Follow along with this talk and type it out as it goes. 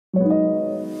Agriculture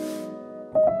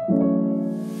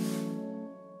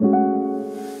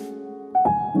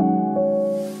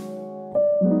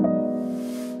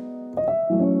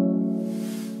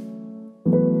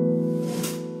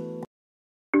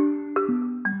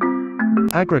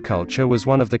was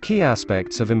one of the key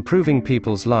aspects of improving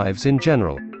people's lives in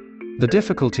general. The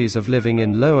difficulties of living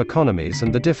in low economies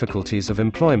and the difficulties of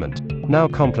employment, now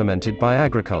complemented by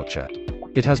agriculture.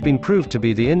 It has been proved to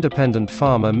be the independent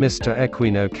farmer Mr.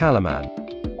 Ekwino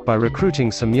Kaliman. By recruiting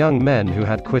some young men who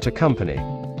had quit a company,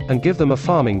 and give them a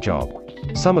farming job.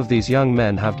 Some of these young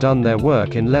men have done their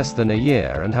work in less than a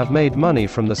year and have made money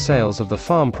from the sales of the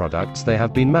farm products they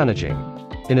have been managing.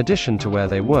 In addition to where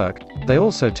they work, they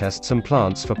also test some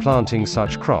plants for planting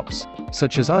such crops,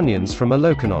 such as onions from a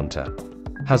LOKANANTA.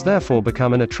 Has therefore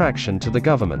become an attraction to the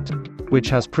government, which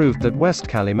has proved that West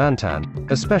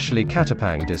Kalimantan, especially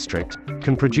Kampokng district,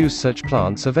 can produce such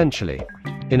plants eventually.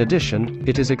 In addition,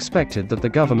 it is expected that the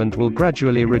government will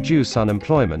gradually reduce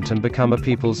unemployment and become a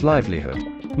people's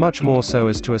livelihood, much more so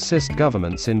as to assist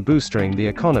governments in boosting the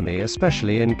economy,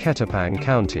 especially in Kampokng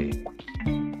County.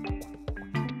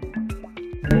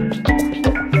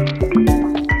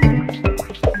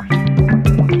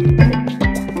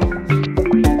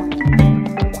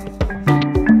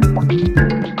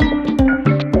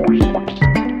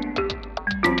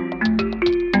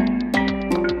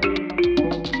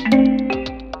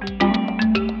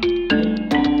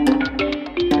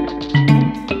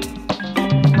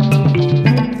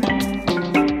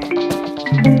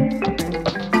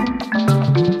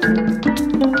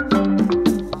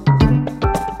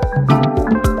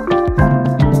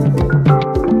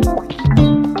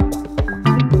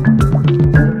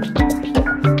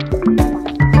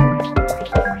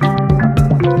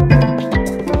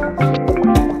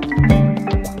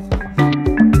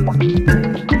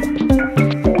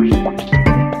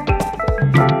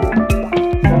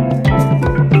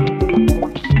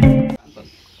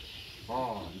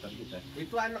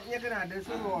 Itu anaknya kan ada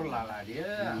sekolah lah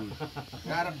dia.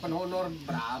 Ngarep penhonor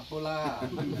berapa lah.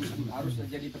 Harus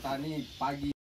jadi petani pagi.